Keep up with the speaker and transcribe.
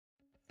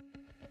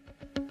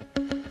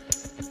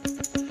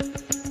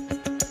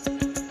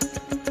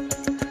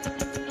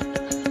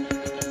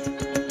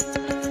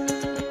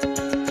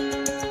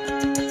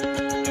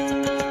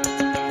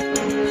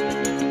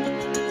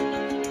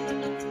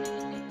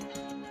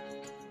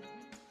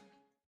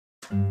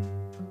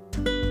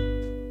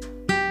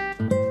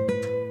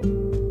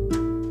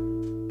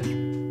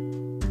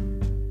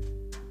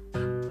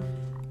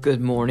Good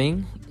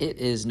morning. It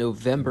is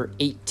November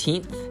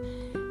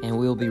 18th, and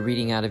we'll be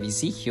reading out of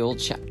Ezekiel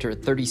chapter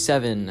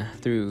 37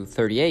 through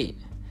 38.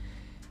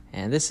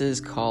 And this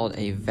is called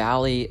a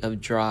Valley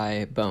of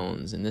Dry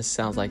Bones, and this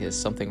sounds like it's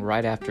something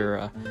right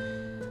after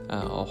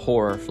a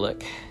horror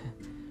flick.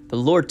 The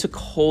Lord took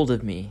hold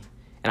of me,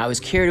 and I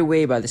was carried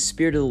away by the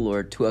Spirit of the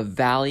Lord to a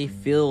valley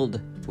filled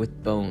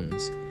with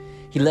bones.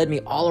 He led me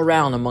all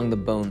around among the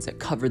bones that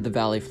covered the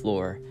valley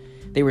floor.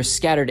 They were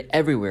scattered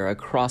everywhere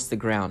across the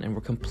ground and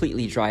were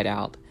completely dried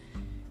out.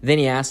 Then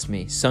he asked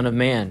me, "Son of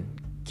man,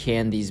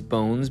 can these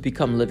bones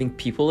become living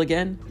people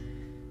again?"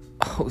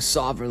 "Oh,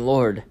 sovereign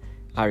Lord,"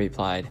 I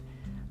replied,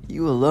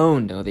 "you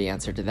alone know the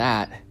answer to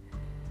that."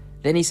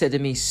 Then he said to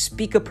me,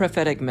 "Speak a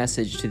prophetic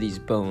message to these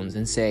bones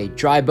and say,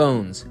 'Dry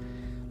bones,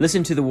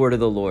 listen to the word of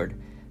the Lord.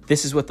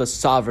 This is what the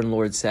sovereign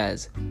Lord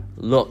says.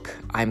 Look,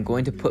 I am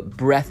going to put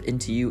breath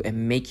into you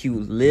and make you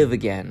live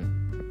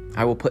again.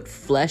 I will put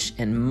flesh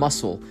and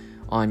muscle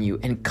on you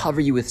and cover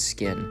you with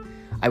skin.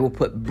 I will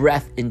put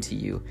breath into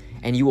you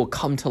and you will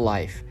come to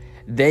life.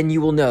 Then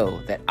you will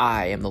know that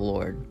I am the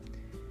Lord."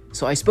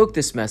 So I spoke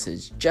this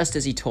message just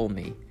as he told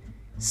me.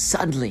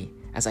 Suddenly,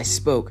 as I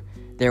spoke,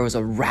 there was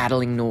a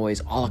rattling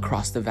noise all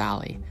across the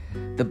valley.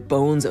 The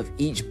bones of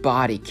each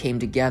body came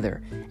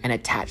together and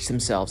attached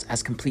themselves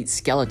as complete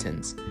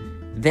skeletons.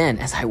 Then,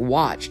 as I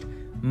watched,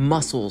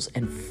 muscles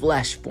and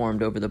flesh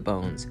formed over the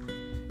bones.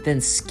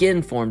 Then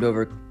skin formed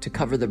over to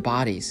cover their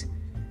bodies,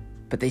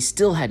 but they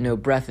still had no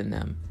breath in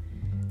them.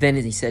 Then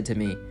he said to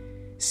me,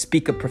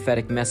 "Speak a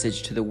prophetic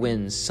message to the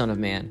winds, son of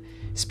man.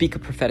 Speak a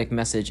prophetic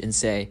message and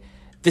say,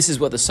 'This is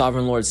what the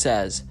sovereign Lord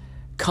says.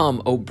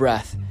 Come, O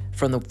breath,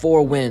 from the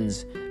four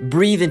winds.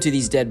 Breathe into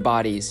these dead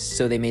bodies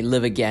so they may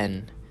live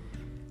again.'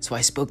 So I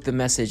spoke the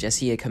message as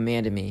he had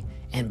commanded me,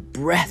 and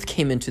breath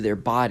came into their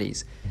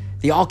bodies.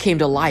 They all came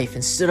to life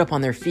and stood up on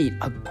their feet,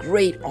 a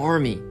great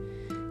army.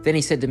 Then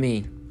he said to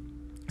me,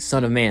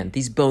 'Son of man,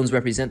 these bones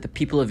represent the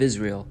people of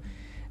Israel.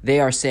 They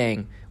are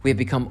saying, we have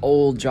become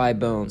old, dry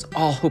bones.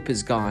 All hope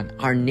is gone.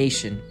 Our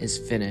nation is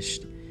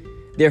finished.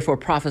 Therefore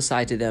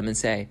prophesy to them and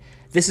say,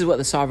 this is what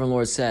the sovereign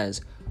Lord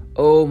says.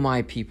 O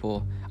my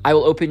people, I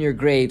will open your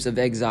graves of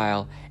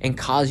exile and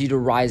cause you to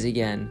rise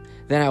again.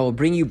 Then I will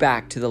bring you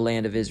back to the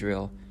land of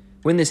Israel.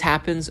 When this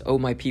happens, O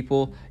my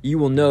people, you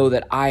will know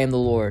that I am the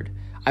Lord.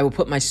 I will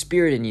put my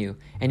spirit in you,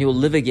 and you will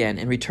live again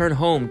and return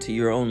home to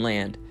your own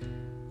land.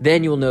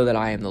 Then you will know that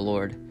I am the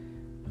Lord,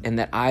 and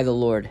that I, the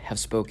Lord, have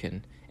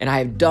spoken. And I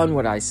have done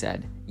what I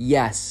said.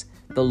 Yes,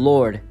 the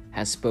Lord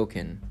has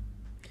spoken."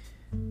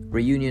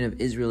 Reunion of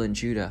Israel and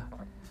Judah.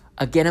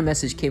 Again a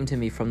message came to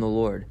me from the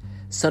Lord.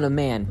 "Son of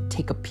man,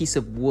 take a piece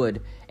of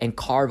wood and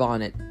carve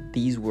on it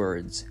these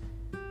words.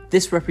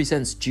 This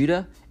represents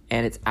Judah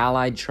and its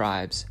allied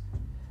tribes.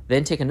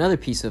 Then take another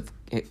piece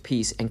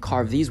and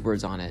carve these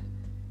words on it.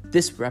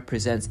 This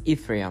represents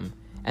Ephraim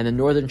and the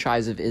northern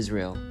tribes of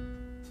Israel.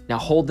 Now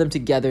hold them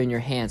together in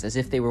your hands as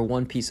if they were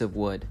one piece of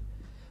wood.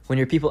 When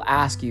your people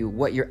ask you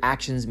what your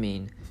actions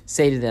mean,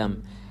 say to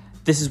them,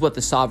 this is what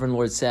the sovereign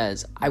Lord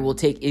says. I will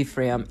take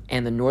Ephraim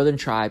and the northern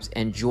tribes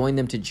and join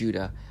them to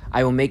Judah.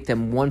 I will make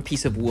them one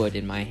piece of wood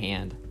in my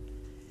hand.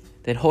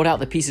 Then hold out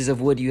the pieces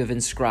of wood you have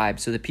inscribed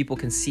so that people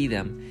can see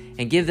them,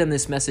 and give them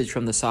this message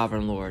from the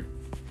sovereign Lord.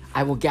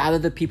 I will gather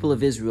the people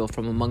of Israel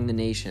from among the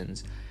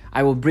nations.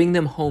 I will bring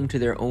them home to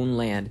their own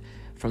land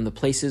from the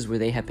places where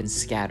they have been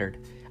scattered.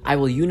 I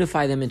will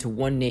unify them into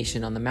one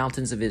nation on the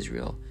mountains of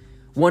Israel.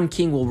 One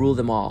king will rule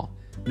them all.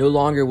 No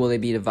longer will they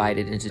be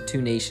divided into two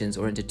nations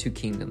or into two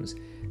kingdoms.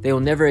 They will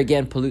never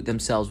again pollute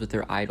themselves with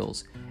their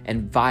idols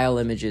and vile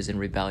images in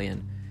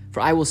rebellion.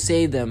 For I will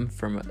save them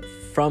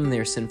from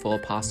their sinful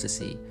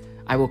apostasy.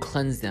 I will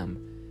cleanse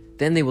them.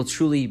 Then they will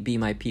truly be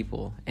my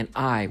people, and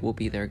I will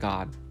be their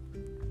God.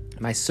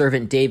 My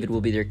servant David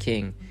will be their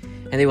king,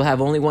 and they will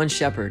have only one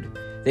shepherd.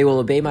 They will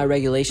obey my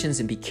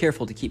regulations and be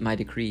careful to keep my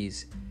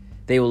decrees.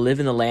 They will live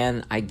in the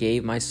land I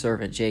gave my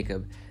servant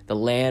Jacob, the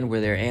land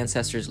where their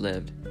ancestors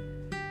lived.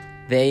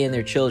 They and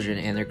their children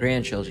and their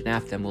grandchildren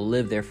after them will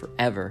live there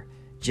forever,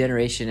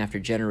 generation after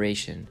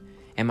generation.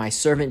 And my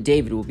servant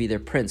David will be their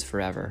prince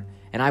forever.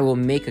 And I will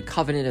make a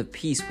covenant of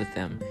peace with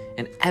them,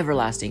 an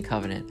everlasting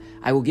covenant.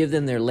 I will give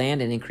them their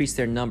land and increase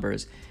their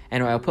numbers,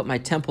 and I will put my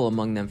temple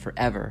among them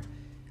forever.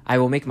 I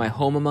will make my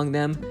home among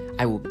them.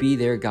 I will be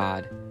their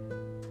God.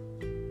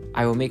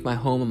 I will make my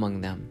home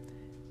among them,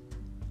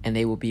 and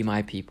they will be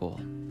my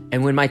people.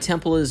 And when my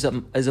temple is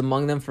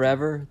among them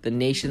forever, the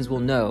nations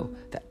will know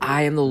that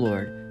I am the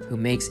Lord who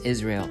makes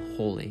Israel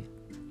holy.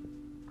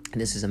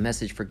 And this is a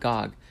message for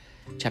Gog,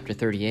 chapter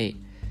 38.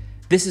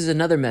 This is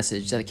another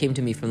message that came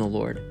to me from the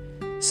Lord.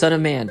 Son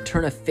of man,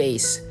 turn and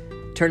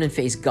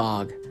face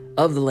Gog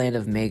of the land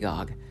of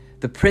Magog,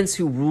 the prince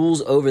who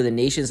rules over the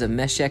nations of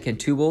Meshech and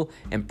Tubal,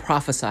 and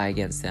prophesy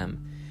against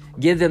them.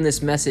 Give them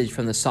this message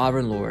from the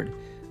sovereign Lord.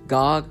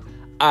 Gog,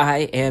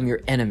 I am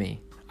your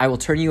enemy. I will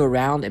turn you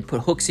around and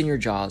put hooks in your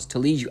jaws to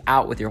lead you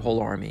out with your whole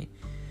army.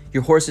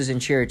 Your horses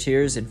and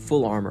charioteers in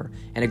full armor,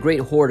 and a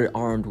great horde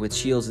armed with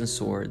shields and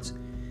swords.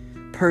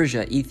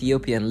 Persia,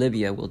 Ethiopia, and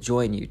Libya will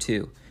join you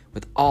too,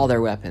 with all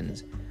their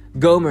weapons.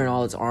 Gomer and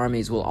all its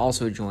armies will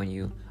also join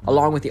you,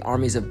 along with the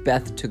armies of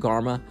Beth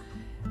Togarmah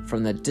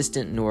from the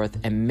distant north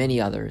and many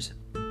others.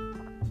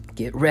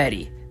 Get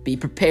ready, be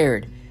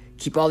prepared,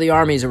 keep all the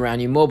armies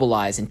around you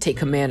mobilized and take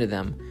command of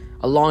them.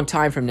 A long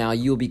time from now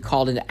you will be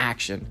called into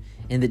action.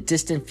 In the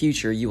distant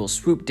future you will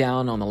swoop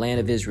down on the land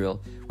of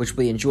Israel, which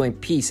will be enjoying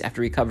peace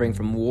after recovering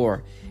from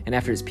war, and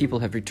after its people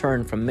have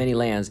returned from many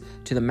lands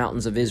to the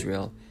mountains of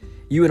Israel.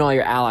 You and all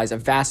your allies, a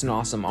vast and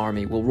awesome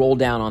army, will roll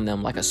down on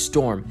them like a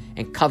storm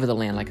and cover the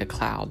land like a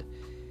cloud.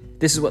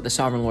 This is what the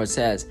Sovereign Lord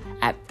says.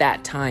 At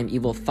that time,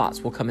 evil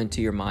thoughts will come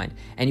into your mind,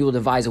 and you will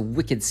devise a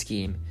wicked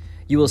scheme.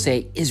 You will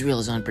say, Israel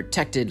is an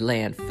unprotected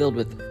land filled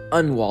with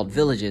unwalled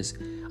villages.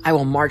 I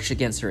will march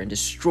against her and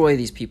destroy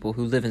these people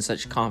who live in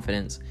such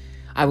confidence.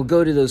 I will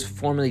go to those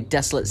formerly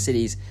desolate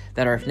cities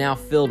that are now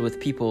filled with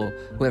people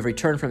who have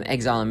returned from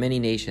exile in many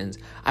nations.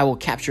 I will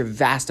capture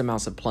vast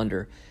amounts of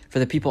plunder, for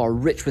the people are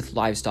rich with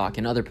livestock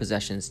and other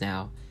possessions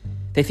now.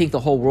 They think the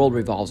whole world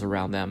revolves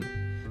around them.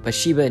 But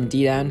Sheba and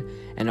Dedan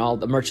and all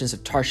the merchants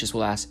of Tarshish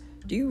will ask,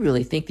 do you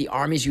really think the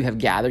armies you have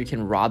gathered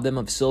can rob them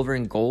of silver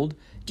and gold?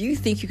 Do you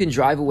think you can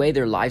drive away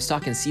their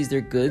livestock and seize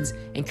their goods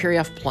and carry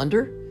off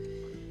plunder?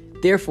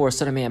 Therefore,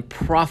 Son of Man,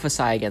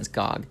 prophesy against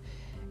Gog.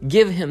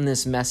 Give him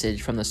this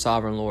message from the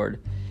Sovereign Lord.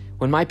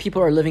 When my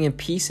people are living in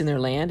peace in their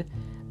land,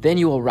 then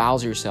you will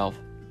rouse yourself.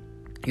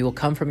 You will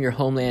come from your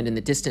homeland in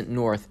the distant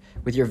north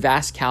with your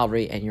vast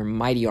cavalry and your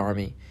mighty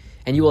army,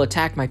 and you will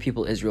attack my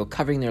people Israel,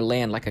 covering their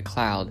land like a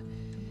cloud.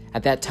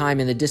 At that time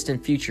in the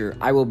distant future,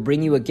 I will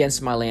bring you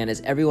against my land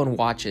as everyone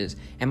watches,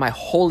 and my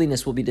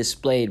holiness will be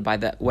displayed by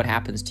what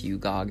happens to you,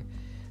 Gog.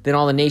 Then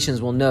all the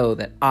nations will know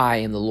that I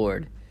am the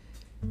Lord.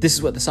 This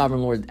is what the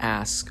Sovereign Lord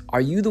asks. Are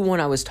you the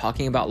one I was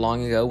talking about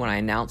long ago when I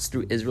announced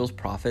through Israel's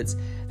prophets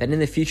that in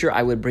the future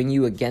I would bring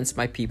you against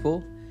my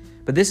people?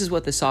 But this is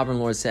what the Sovereign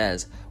Lord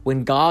says.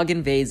 When Gog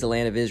invades the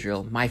land of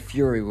Israel, my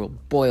fury will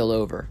boil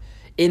over.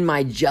 In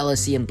my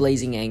jealousy and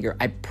blazing anger,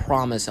 I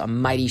promise a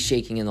mighty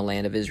shaking in the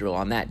land of Israel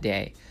on that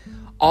day.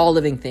 All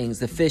living things,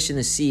 the fish in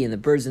the sea and the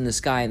birds in the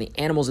sky and the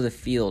animals of the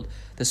field,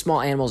 the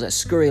small animals that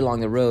scurry along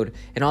the road,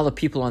 and all the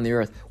people on the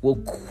earth will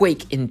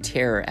quake in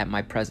terror at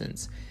my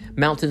presence.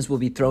 Mountains will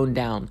be thrown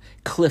down,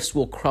 cliffs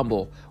will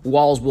crumble,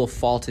 walls will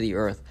fall to the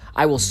earth.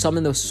 I will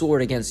summon the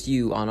sword against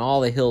you on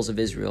all the hills of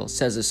Israel,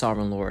 says the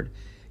Sovereign Lord.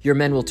 Your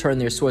men will turn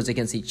their swords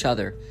against each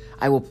other.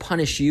 I will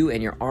punish you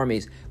and your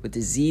armies with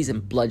disease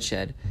and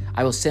bloodshed.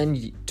 I will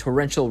send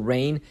torrential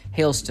rain,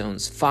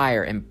 hailstones,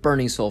 fire, and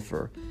burning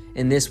sulfur.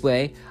 In this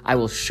way, I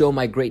will show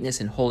my greatness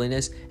and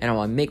holiness, and I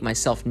will make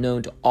myself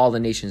known to all the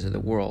nations of the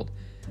world.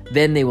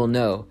 Then they will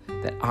know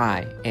that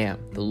I am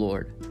the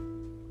Lord.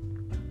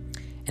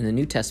 In the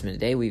New Testament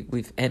today,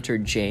 we've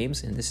entered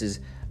James, and this is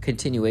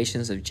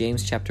continuations of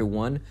James chapter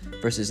 1,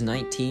 verses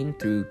 19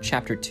 through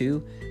chapter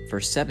 2,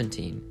 verse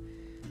 17.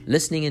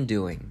 Listening and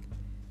doing.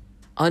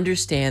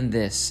 Understand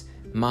this,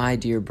 my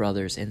dear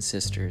brothers and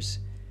sisters.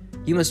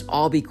 You must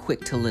all be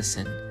quick to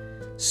listen,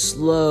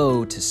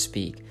 slow to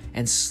speak,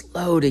 and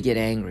slow to get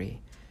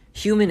angry.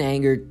 Human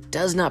anger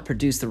does not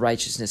produce the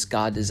righteousness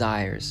God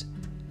desires.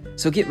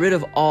 So get rid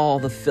of all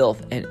the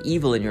filth and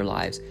evil in your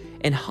lives,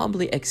 and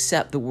humbly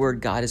accept the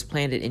word God has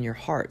planted in your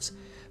hearts,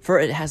 for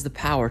it has the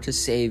power to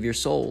save your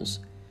souls.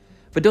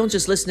 But don't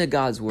just listen to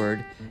God's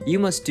word, you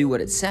must do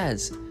what it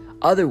says.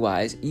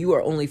 Otherwise, you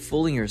are only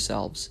fooling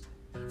yourselves.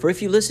 For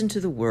if you listen to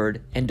the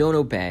word and don't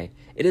obey,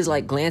 it is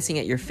like glancing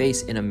at your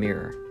face in a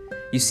mirror.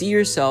 You see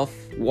yourself,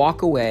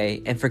 walk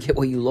away, and forget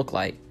what you look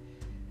like.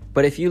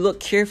 But if you look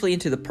carefully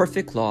into the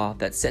perfect law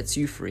that sets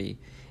you free,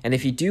 and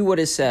if you do what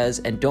it says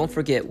and don't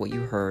forget what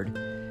you heard,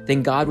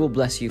 then God will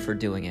bless you for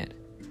doing it.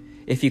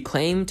 If you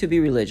claim to be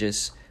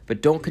religious,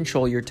 but don't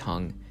control your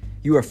tongue,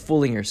 you are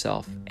fooling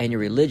yourself, and your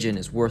religion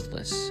is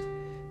worthless.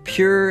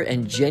 Pure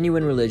and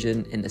genuine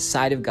religion in the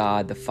sight of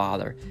God the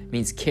Father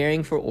means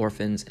caring for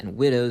orphans and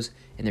widows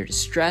in their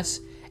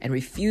distress and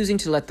refusing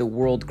to let the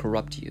world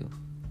corrupt you.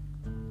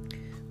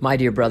 My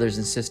dear brothers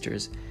and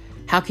sisters,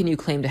 how can you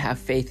claim to have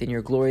faith in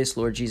your glorious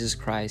Lord Jesus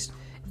Christ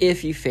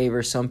if you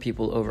favor some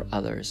people over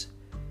others?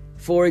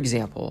 For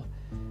example,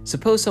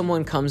 suppose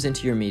someone comes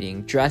into your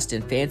meeting dressed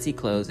in fancy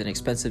clothes and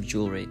expensive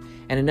jewelry,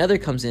 and another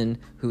comes in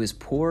who is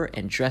poor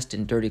and dressed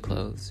in dirty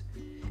clothes.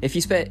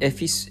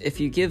 If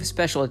you give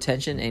special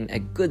attention and a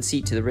good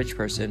seat to the rich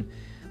person,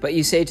 but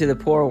you say to the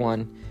poor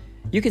one,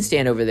 you can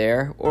stand over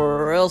there,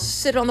 or else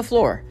sit on the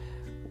floor.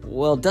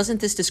 Well, doesn't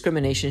this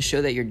discrimination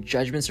show that your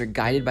judgments are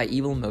guided by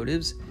evil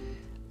motives?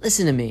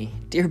 Listen to me,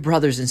 dear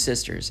brothers and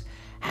sisters.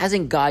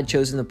 Hasn't God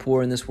chosen the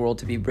poor in this world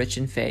to be rich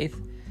in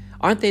faith?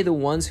 Aren't they the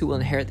ones who will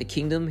inherit the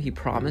kingdom he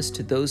promised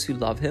to those who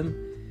love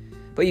him?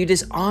 But you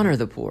dishonor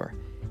the poor.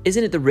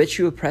 Isn't it the rich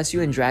who oppress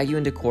you and drag you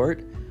into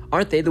court?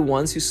 Aren't they the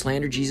ones who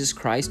slander Jesus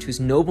Christ, whose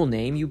noble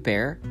name you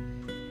bear?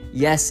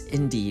 Yes,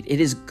 indeed,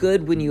 it is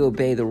good when you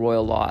obey the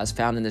royal law as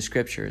found in the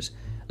scriptures.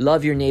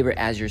 Love your neighbor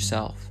as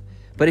yourself.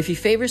 But if you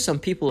favor some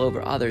people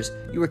over others,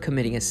 you are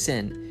committing a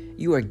sin.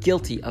 You are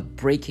guilty of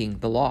breaking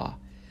the law.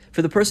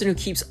 For the person who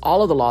keeps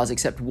all of the laws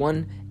except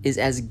one is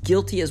as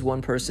guilty as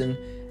one person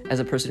as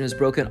a person who has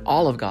broken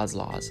all of God's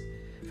laws.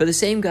 For the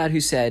same God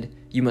who said,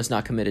 "You must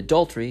not commit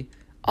adultery,"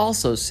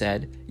 also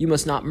said, "You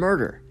must not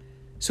murder."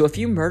 So if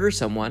you murder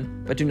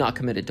someone but do not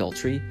commit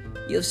adultery,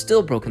 you have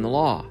still broken the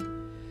law.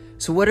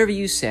 So whatever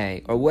you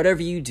say or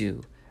whatever you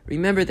do,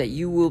 remember that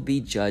you will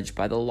be judged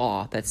by the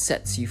law that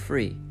sets you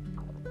free.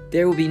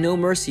 There will be no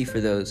mercy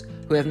for those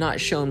who have not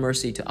shown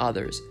mercy to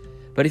others.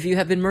 But if you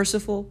have been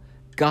merciful,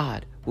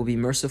 God will be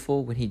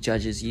merciful when he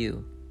judges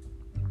you.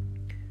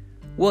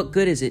 What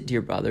good is it,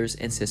 dear brothers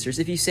and sisters,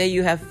 if you say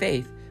you have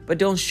faith, but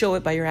don't show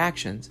it by your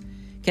actions?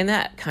 Can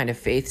that kind of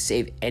faith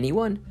save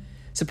anyone?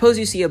 Suppose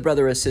you see a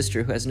brother or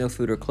sister who has no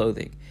food or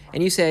clothing,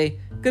 and you say,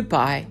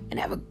 "Goodbye, and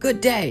have a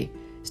good day.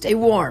 Stay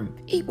warm,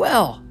 eat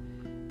well."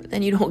 But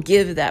then you don't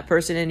give that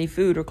person any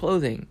food or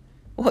clothing.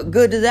 What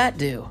good does that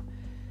do?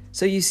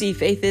 So you see,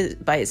 faith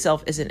by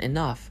itself isn't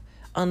enough,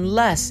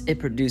 unless it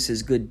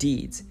produces good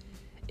deeds.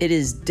 It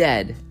is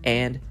dead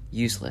and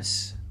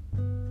useless.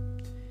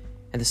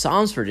 And the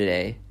Psalms for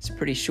today is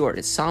pretty short.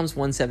 It's Psalms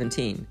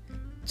 117,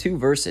 2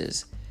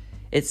 verses.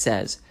 It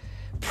says,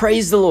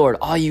 "Praise the Lord,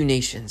 all you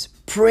nations.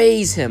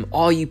 Praise him,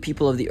 all you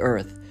people of the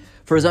earth.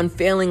 For his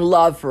unfailing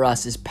love for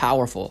us is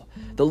powerful.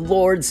 The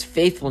Lord's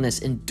faithfulness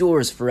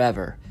endures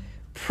forever.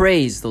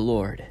 Praise the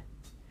Lord."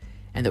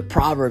 And the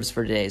Proverbs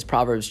for today is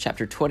Proverbs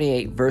chapter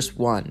 28, verse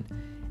 1.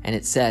 And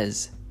it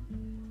says,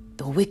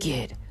 "The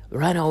wicked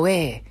run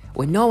away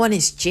when no one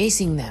is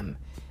chasing them,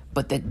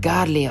 but the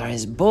godly are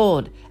as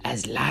bold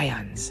as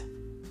lions."